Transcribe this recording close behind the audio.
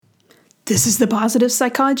This is the Positive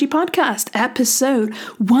Psychology Podcast, episode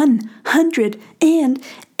 108.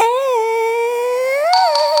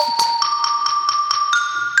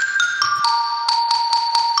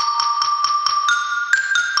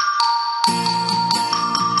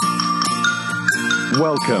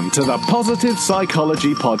 Welcome to the Positive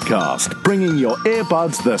Psychology Podcast, bringing your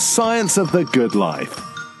earbuds the science of the good life.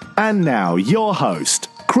 And now, your host,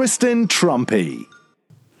 Kristen Trumpy.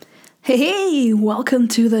 Hey, welcome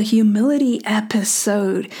to the humility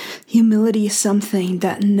episode. Humility is something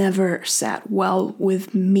that never sat well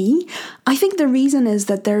with me. I think the reason is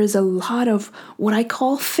that there is a lot of what I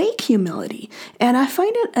call fake humility, and I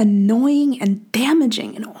find it annoying and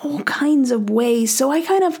damaging in all kinds of ways. So I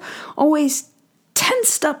kind of always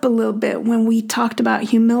tensed up a little bit when we talked about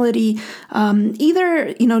humility,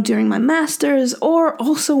 either, during my master's or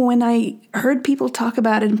also when I heard people talk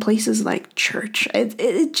about it in places like church.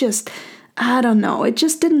 It just, I don't know, it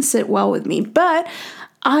just didn't sit well with me. But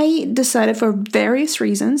I decided for various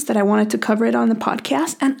reasons that I wanted to cover it on the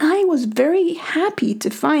podcast, and I was very happy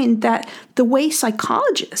to find that the way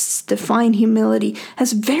psychologists define humility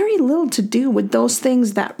has very little to do with those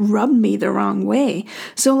things that rubbed me the wrong way.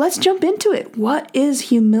 So let's jump into it. What is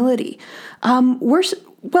humility?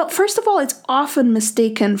 Well, first of all, it's often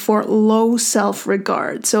mistaken for low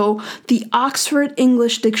self-regard. So the Oxford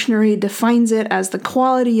English Dictionary defines it as the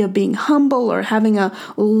quality of being humble or having a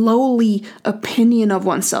lowly opinion of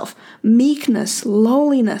oneself. Meekness,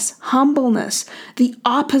 lowliness, humbleness, the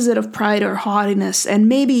opposite of pride or haughtiness. And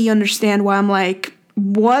maybe you understand why I'm like,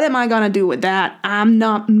 what am I going to do with that? I'm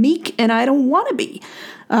not meek and I don't want to be.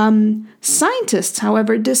 Scientists,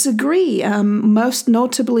 however, disagree, most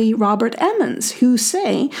notably Robert Emmons, who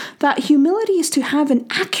say that humility is to have an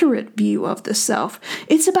accurate view of the self.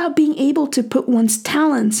 It's about being able to put one's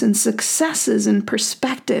talents and successes in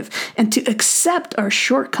perspective and to accept our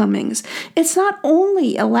shortcomings. It's not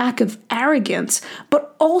only a lack of arrogance,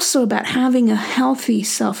 but also about having a healthy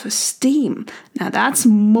self-esteem. Now that's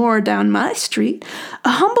more down my street.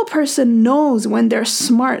 A humble person knows when they're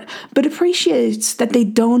smart, but appreciates that they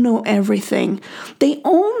don't know everything. They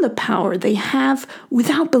own the power they have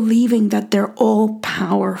without believing that they're all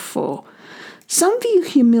powerful. Some view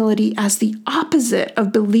humility as the opposite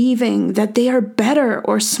of believing that they are better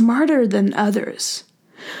or smarter than others.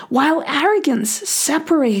 While arrogance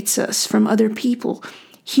separates us from other people,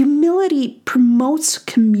 humility promotes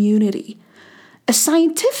community. A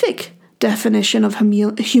scientific definition of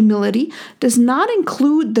humility does not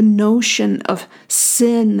include the notion of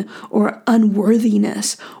sin or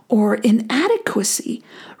unworthiness or inadequacy.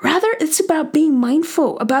 Rather, it's about being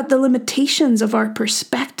mindful about the limitations of our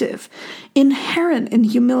perspective. Inherent in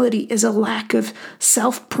humility is a lack of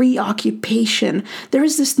self-preoccupation. There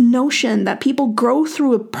is this notion that people grow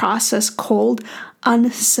through a process called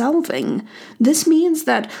unselving. This means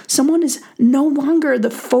that someone is no longer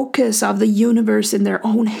the focus of the universe in their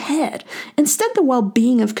own head. Instead, the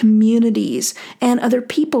well-being of communities and other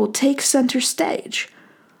people takes center stage.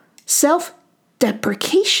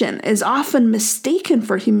 Self-deprecation is often mistaken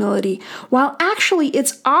for humility, while actually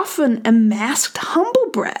it's often a masked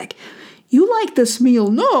humble brag. You like this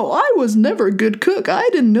meal? No, I was never a good cook. I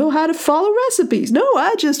didn't know how to follow recipes. No,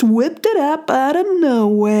 I just whipped it up out of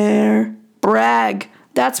nowhere. Brag.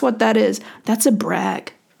 That's what that is. That's a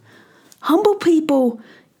brag. Humble people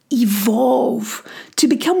evolve to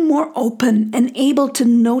become more open and able to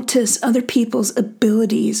notice other people's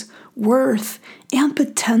abilities, worth, and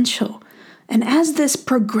potential. And as this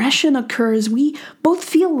progression occurs, we both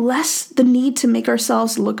feel less the need to make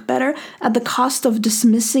ourselves look better at the cost of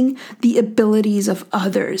dismissing the abilities of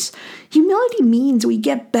others. Humility means we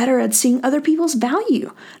get better at seeing other people's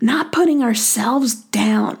value, not putting ourselves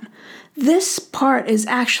down. This part is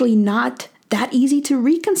actually not that easy to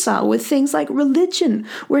reconcile with things like religion,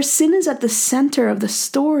 where sin is at the center of the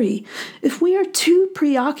story. If we are too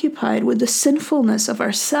preoccupied with the sinfulness of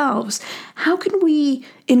ourselves, how can we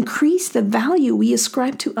increase the value we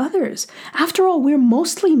ascribe to others? After all, we're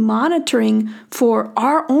mostly monitoring for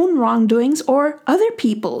our own wrongdoings or other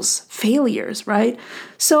people's failures, right?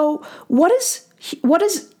 So what is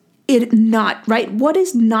it not, right? What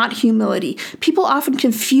is not humility? People often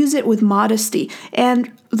confuse it with modesty.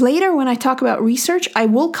 And later when I talk about research, I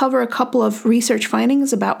will cover a couple of research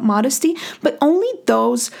findings about modesty, but only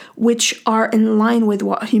those which are in line with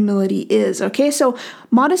what humility is, okay? So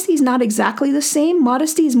modesty is not exactly the same.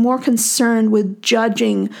 Modesty is more concerned with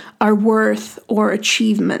judging our worth or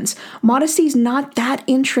achievements. Modesty is not that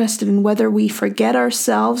interested in whether we forget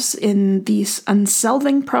ourselves in this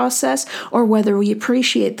unselving process or whether we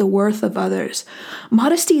appreciate the worth of others.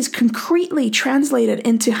 Modesty is concretely translated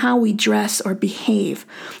into how we dress or behave.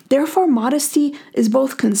 Therefore, modesty is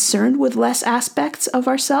both concerned with less aspects of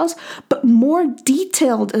ourselves, but more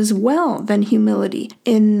detailed as well than humility.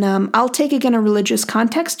 I'll take again a religious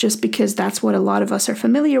context just because that's what a lot of us are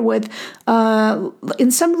familiar with.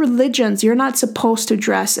 In some religions, you're not supposed to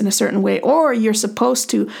dress in a certain way, or you're supposed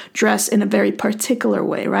to dress in a very particular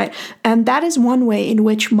way, right? And that is one way in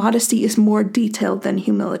which modesty is more detailed than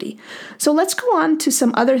humility. So let's go on to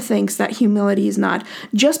some other things that humility is not.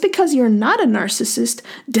 Just because you're not a narcissist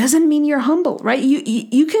doesn't mean you're humble, right?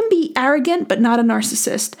 You can be arrogant but not a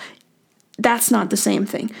narcissist. That's not the same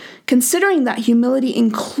thing. Considering that humility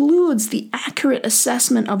includes the accurate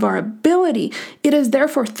assessment of our ability, it is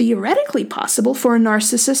therefore theoretically possible for a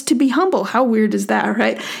narcissist to be humble. How weird is that,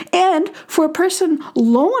 right? And for a person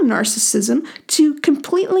low on narcissism to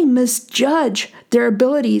completely misjudge their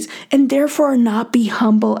abilities and therefore not be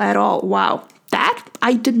humble at all. Wow. That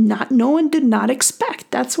I did not know and did not expect.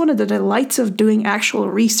 That's one of the delights of doing actual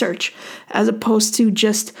research as opposed to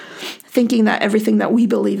just thinking that everything that we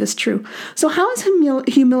believe is true. So how is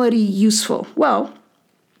humility useful? Well,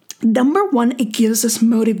 number one, it gives us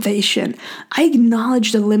motivation. I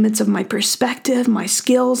acknowledge the limits of my perspective, my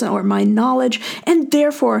skills, or my knowledge, and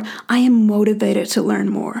therefore I am motivated to learn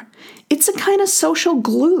more. It's a kind of social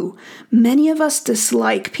glue. Many of us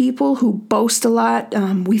dislike people who boast a lot.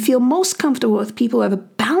 We feel most comfortable with people who have a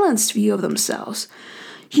balanced view of themselves.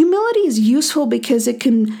 Humility is useful because it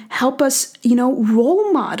can help us,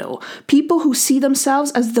 role model. People who see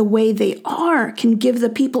themselves as the way they are can give the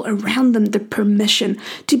people around them the permission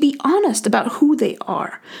to be honest about who they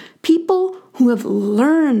are. People who have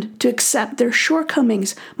learned to accept their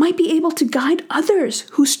shortcomings might be able to guide others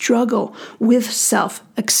who struggle with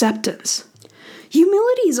self-acceptance.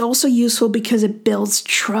 Humility is also useful because it builds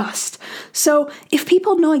trust. So if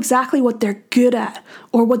people know exactly what they're good at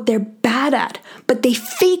or what they're bad at, but they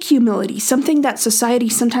fake humility, something that society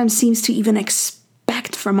sometimes seems to even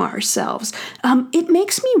expect from ourselves, it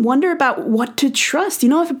makes me wonder about what to trust.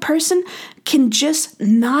 If a person can just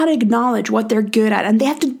not acknowledge what they're good at and they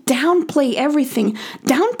have to downplay everything,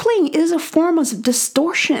 downplaying is a form of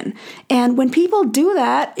distortion. And when people do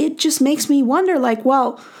that, it just makes me wonder,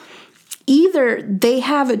 either they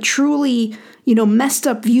have a truly, messed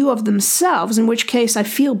up view of themselves, in which case I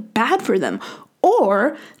feel bad for them,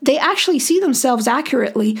 or they actually see themselves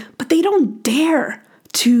accurately, but they don't dare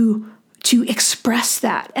to express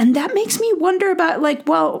that. And that makes me wonder about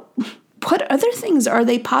what other things are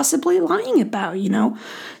they possibly lying about,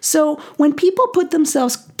 So when people put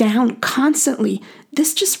themselves down constantly,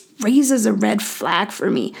 this just raises a red flag for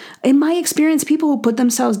me. In my experience, people who put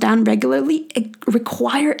themselves down regularly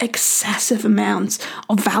require excessive amounts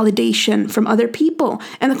of validation from other people.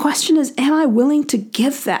 And the question is, am I willing to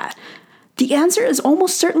give that? The answer is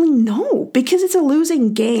almost certainly no, because it's a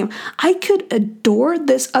losing game. I could adore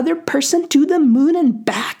this other person to the moon and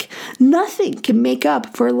back. Nothing can make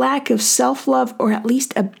up for a lack of self-love or at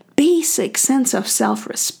least a basic sense of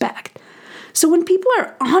self-respect. So when people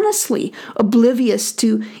are honestly oblivious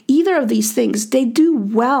to either of these things, they do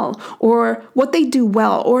well, or what they do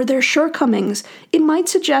well, or their shortcomings, it might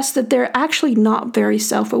suggest that they're actually not very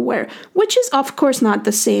self-aware, which is of course not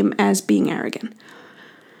the same as being arrogant.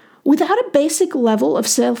 Without a basic level of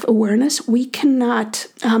self-awareness, we can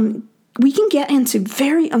get into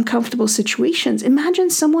very uncomfortable situations.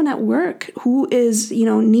 Imagine someone at work who is,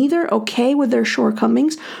 neither okay with their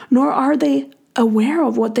shortcomings, nor are they aware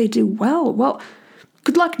of what they do well. Well,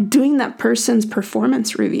 good luck doing that person's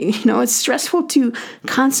performance review. It's stressful to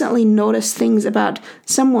constantly notice things about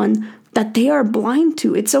someone that they are blind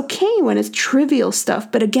to. It's okay when it's trivial stuff,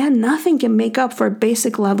 but again, nothing can make up for a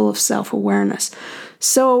basic level of self-awareness.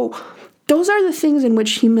 So those are the things in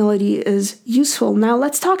which humility is useful. Now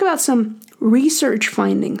let's talk about some research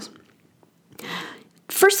findings.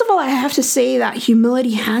 First of all, I have to say that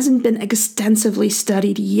humility hasn't been extensively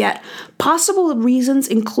studied yet. Possible reasons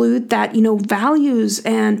include that, values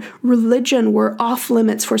and religion were off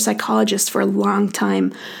limits for psychologists for a long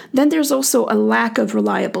time. Then there's also a lack of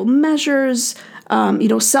reliable measures.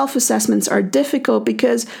 Self-assessments are difficult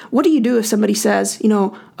because what do you do if somebody says,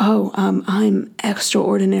 I'm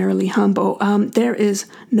extraordinarily humble. There is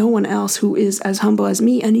no one else who is as humble as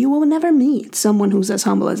me, and you will never meet someone who's as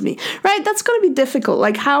humble as me, right? That's going to be difficult.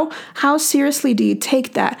 How seriously do you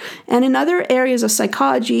take that? And in other areas of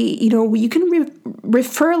psychology, you can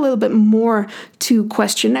refer a little bit more to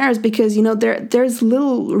questionnaires because, there's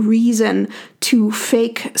little reason to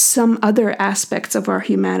fake some other aspects of our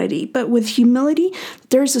humanity. But with humility,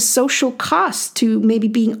 there's a social cost to maybe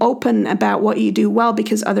being open about what you do well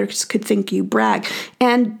because others could think you brag.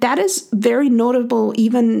 And that is very notable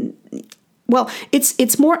even well,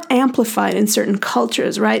 it's more amplified in certain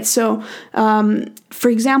cultures, right? So, for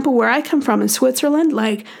example, where I come from in Switzerland,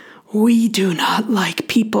 like, we do not like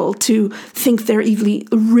people to think they're even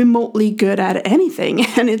remotely good at anything,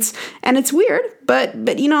 and it's weird, but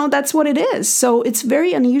that's what it is. So it's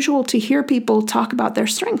very unusual to hear people talk about their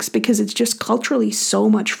strengths because it's just culturally so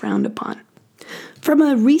much frowned upon. From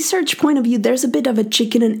a research point of view, there's a bit of a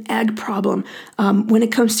chicken and egg problem when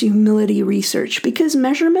it comes to humility research because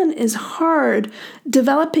measurement is hard.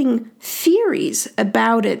 Developing theories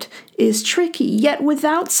about it is tricky, yet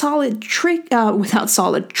without solid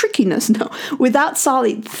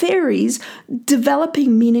theories,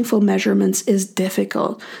 developing meaningful measurements is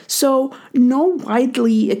difficult. So no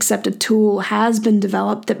widely accepted tool has been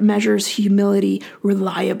developed that measures humility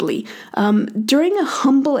reliably. During a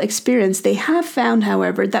humble experience, they have found,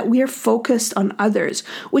 however, that we are focused on others,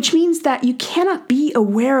 which means that you cannot be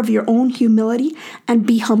aware of your own humility and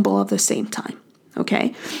be humble at the same time.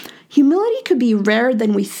 Okay? Humility could be rarer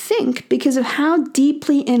than we think because of how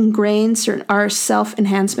deeply ingrained our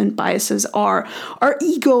self-enhancement biases are. Our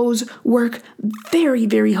egos work very,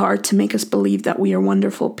 very hard to make us believe that we are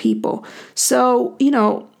wonderful people. So,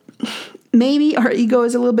 maybe our ego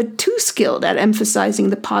is a little bit too skilled at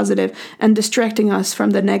emphasizing the positive and distracting us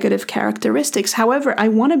from the negative characteristics. However, I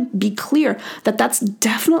want to be clear that that's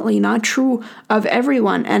definitely not true of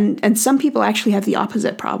everyone. And some people actually have the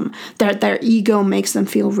opposite problem, that their ego makes them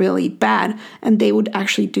feel really bad and they would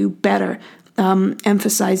actually do better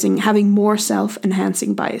emphasizing having more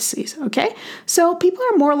self-enhancing biases, okay? So people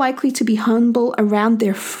are more likely to be humble around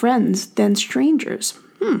their friends than strangers.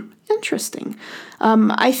 Interesting.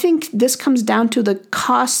 I think this comes down to the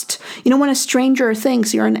cost. When a stranger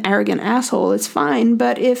thinks you're an arrogant asshole, it's fine.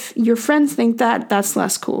 But if your friends think that, that's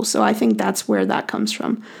less cool. So I think that's where that comes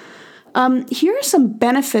from. Here are some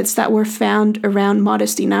benefits that were found around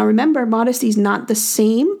modesty. Now, remember, modesty is not the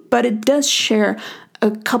same, but it does share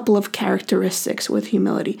a couple of characteristics with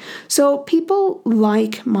humility. So people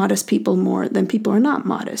like modest people more than people who are not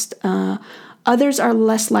modest. Others are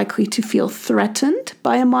less likely to feel threatened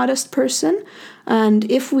by a modest person. And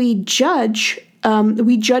if we judge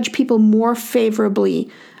people more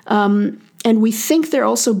favorably, and we think they're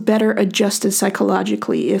also better adjusted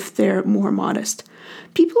psychologically if they're more modest.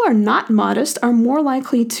 People who are not modest are more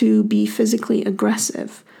likely to be physically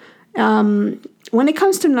aggressive. When it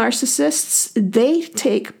comes to narcissists, they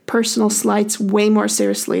take personal slights way more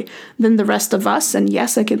seriously than the rest of us. And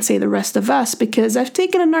yes, I can say the rest of us because I've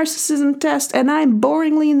taken a narcissism test and I'm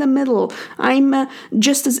boringly in the middle. I'm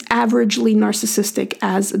just as averagely narcissistic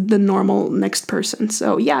as the normal next person.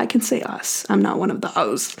 So yeah, I can say us. I'm not one of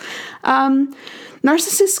those.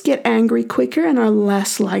 Narcissists get angry quicker and are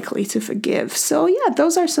less likely to forgive. So yeah,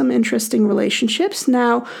 those are some interesting relationships.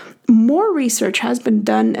 Now, more research has been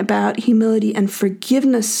done about humility and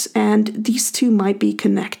forgiveness, and these two might be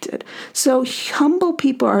connected. So humble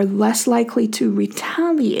people are less likely to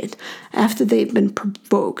retaliate after they've been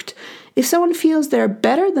provoked. If someone feels they're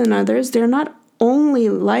better than others, they're not only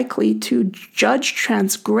likely to judge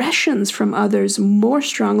transgressions from others more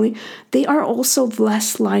strongly, they are also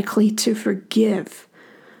less likely to forgive.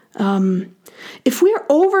 If we are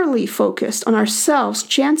overly focused on ourselves,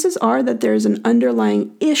 chances are that there's an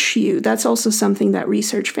underlying issue. That's also something that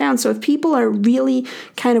research found. So if people are really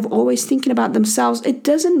kind of always thinking about themselves, it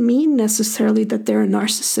doesn't mean necessarily that they're a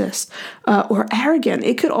narcissist or arrogant.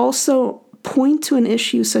 It could also point to an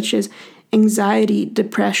issue such as anxiety,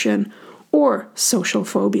 depression, or social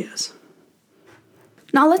phobias.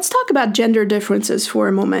 Now let's talk about gender differences for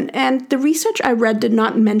a moment. And the research I read did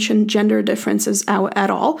not mention gender differences at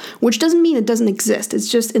all, which doesn't mean it doesn't exist. It's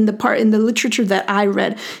just in the literature that I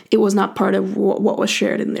read, it was not part of what was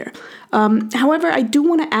shared in there. However, I do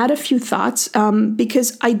want to add a few thoughts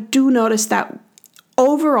because I do notice that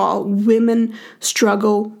overall, women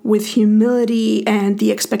struggle with humility and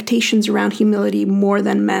the expectations around humility more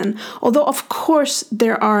than men. Although, of course,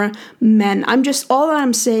 there are men. All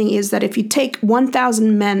I'm saying is that if you take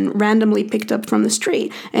 1,000 men randomly picked up from the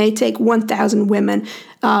street and you take 1,000 women,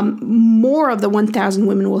 more of the 1,000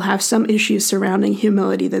 women will have some issues surrounding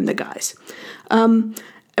humility than the guys.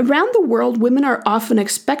 Around the world, women are often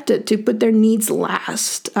expected to put their needs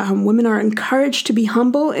last. Women are encouraged to be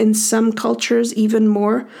humble in some cultures, even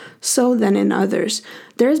more so than in others.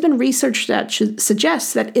 There has been research that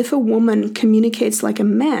suggests that if a woman communicates like a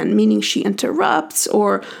man, meaning she interrupts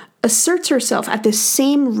or asserts herself at the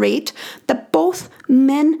same rate, that both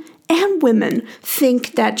men and women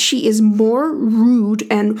think that she is more rude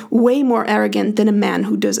and way more arrogant than a man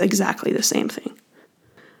who does exactly the same thing.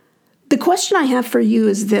 The question I have for you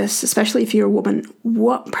is this, especially if you're a woman: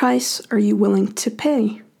 what price are you willing to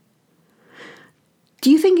pay?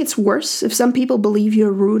 Do you think it's worse if some people believe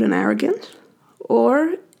you're rude and arrogant?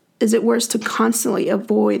 Or is it worse to constantly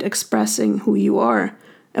avoid expressing who you are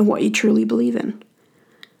and what you truly believe in?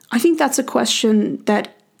 I think that's a question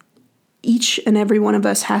that each and every one of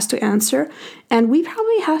us has to answer, and we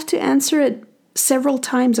probably have to answer it several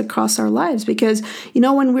times across our lives because,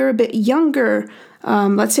 when we're a bit younger,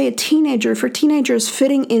 let's say a teenager, for teenagers,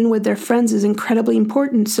 fitting in with their friends is incredibly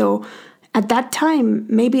important. So at that time,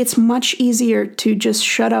 maybe it's much easier to just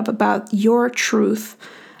shut up about your truth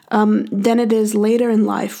than it is later in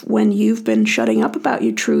life when you've been shutting up about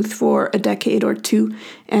your truth for a decade or two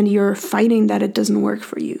and you're finding that it doesn't work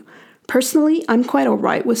for you. Personally, I'm quite all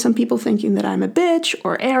right with some people thinking that I'm a bitch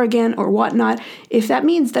or arrogant or whatnot, if that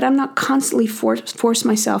means that I'm not constantly force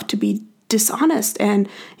myself to be dishonest and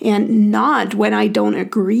nod when I don't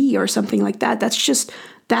agree or something like that. That's just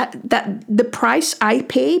that the price I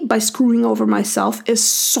paid by screwing over myself is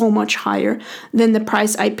so much higher than the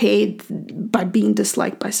price I paid by being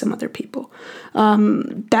disliked by some other people.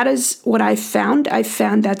 That is what I found. I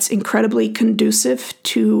found that's incredibly conducive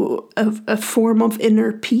to a form of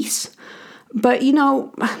inner peace. But,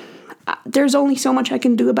 there's only so much I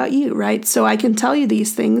can do about you, right? So I can tell you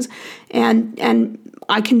these things and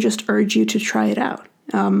I can just urge you to try it out.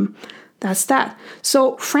 That's that.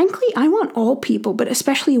 So frankly, I want all people, but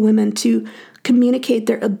especially women, to communicate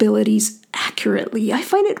their abilities accurately. I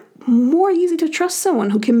find it more easy to trust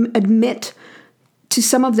someone who can admit to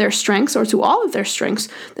some of their strengths or to all of their strengths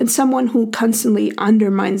than someone who constantly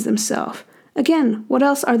undermines themselves. Again, what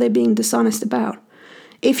else are they being dishonest about?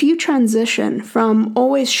 If you transition from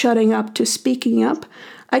always shutting up to speaking up,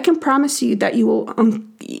 I can promise you that you will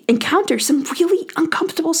encounter some really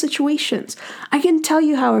uncomfortable situations. I can tell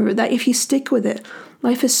you, however, that if you stick with it,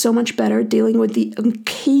 life is so much better dealing with the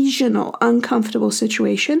occasional uncomfortable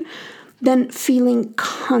situation than feeling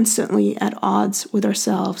constantly at odds with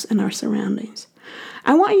ourselves and our surroundings.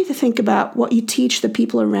 I want you to think about what you teach the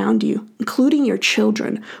people around you, including your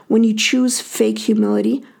children, when you choose fake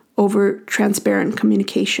humility over transparent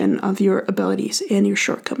communication of your abilities and your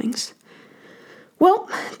shortcomings. Well,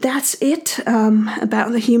 that's it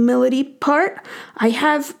about the humility part. I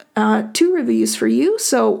have 2 reviews for you.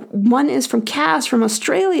 So one is from Kaz from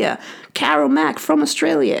Australia. Carol Mack from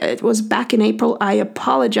Australia. It was back in April. I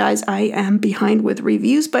apologize. I am behind with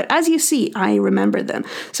reviews, but as you see, I remember them.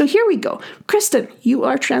 So here we go. Kristen, you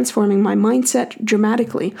are transforming my mindset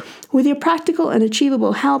dramatically. With your practical and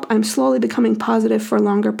achievable help, I'm slowly becoming positive for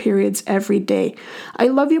longer periods every day. I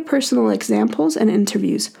love your personal examples and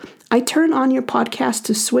interviews. I turn on your podcast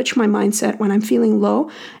to switch my mindset when I'm feeling low,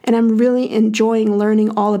 and I'm really enjoying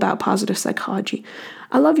learning all about positive psychology.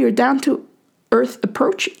 I love your down-to-earth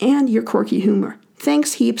approach and your quirky humor.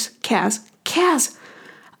 Thanks heaps, Kaz. Kaz,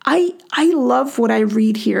 I love what I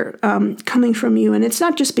read here coming from you, and it's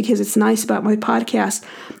not just because it's nice about my podcast.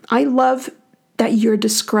 I love that you're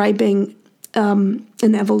describing an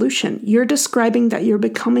evolution. You're describing that you're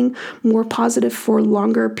becoming more positive for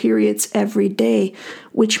longer periods every day,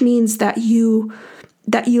 which means that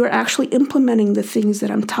you're actually implementing the things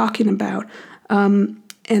that I'm talking about.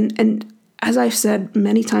 And as I've said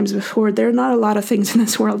many times before, there are not a lot of things in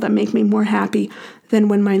this world that make me more happy than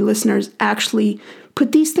when my listeners actually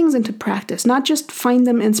put these things into practice, not just find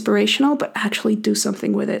them inspirational, but actually do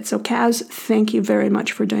something with it. So Kaz, thank you very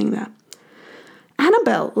much for doing that.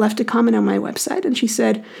 Annabelle left a comment on my website and she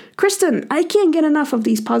said, Kristen, I can't get enough of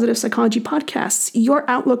these positive psychology podcasts. Your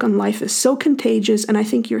outlook on life is so contagious and I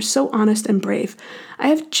think you're so honest and brave. I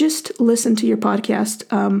have just listened to your podcast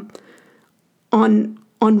on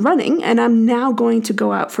running and I'm now going to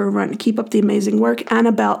go out for a run. Keep up the amazing work.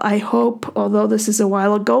 Annabelle, I hope, although this is a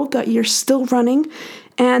while ago, that you're still running.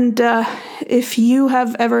 And if you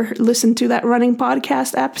have ever listened to that running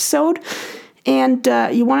podcast episode, and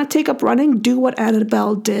you want to take up running, do what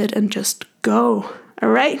Annabelle did and just go. All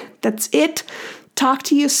right, that's it. Talk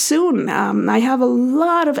to you soon. I have a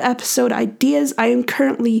lot of episode ideas. I am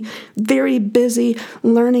currently very busy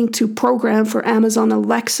learning to program for Amazon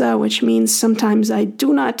Alexa, which means sometimes I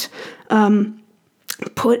do not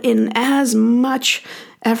put in as much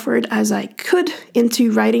effort as I could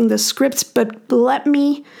into writing the scripts, but let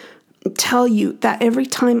me tell you that every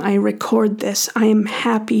time I record this, I am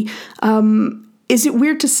happy. Is it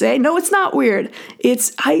weird to say? No, it's not weird.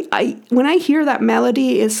 It's I when I hear that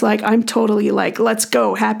melody, it's like I'm totally like, let's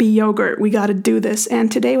go, happy yogurt. We got to do this.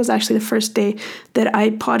 And today was actually the first day that I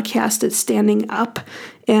podcasted standing up.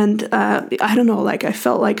 And I don't know, like I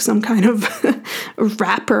felt like some kind of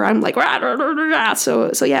rapper. I'm like, rah, rah, rah, rah.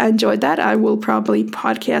 So yeah, I enjoyed that. I will probably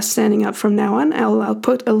podcast standing up from now on. I'll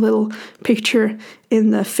put a little picture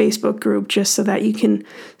in the Facebook group just so that you can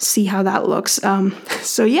see how that looks.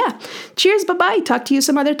 So yeah, cheers, bye-bye. Talk to you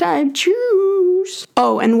some other time. Cheers.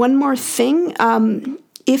 Oh, and one more thing.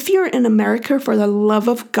 If you're in America, for the love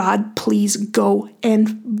of God, please go and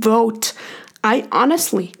vote. I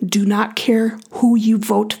honestly do not care who you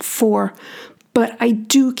vote for, but I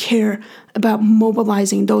do care about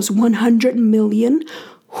mobilizing those 100 million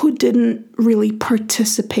who didn't really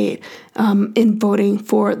participate in voting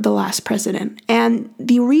for the last president. And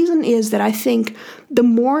the reason is that I think the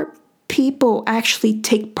more people actually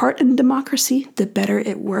take part in democracy, the better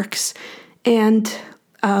it works. And,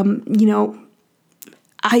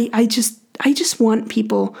 I just want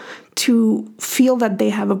people to feel that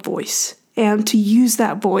they have a voice and to use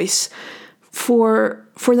that voice for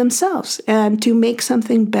themselves and to make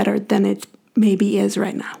something better than it maybe is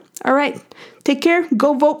right now. All right. Take care.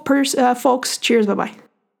 Go vote, folks. Cheers. Bye-bye.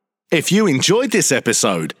 If you enjoyed this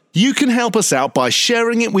episode, you can help us out by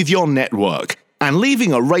sharing it with your network and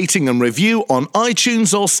leaving a rating and review on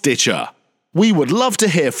iTunes or Stitcher. We would love to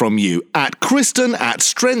hear from you at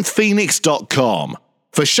Kristen@strengthphoenix.com.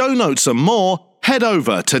 For show notes and more, head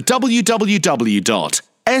over to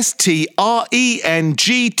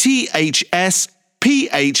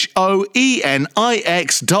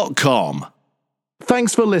www.strengthsphoenix.com.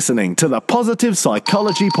 Thanks for listening to the Positive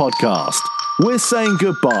Psychology Podcast. We're saying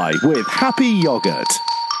goodbye with happy yogurt.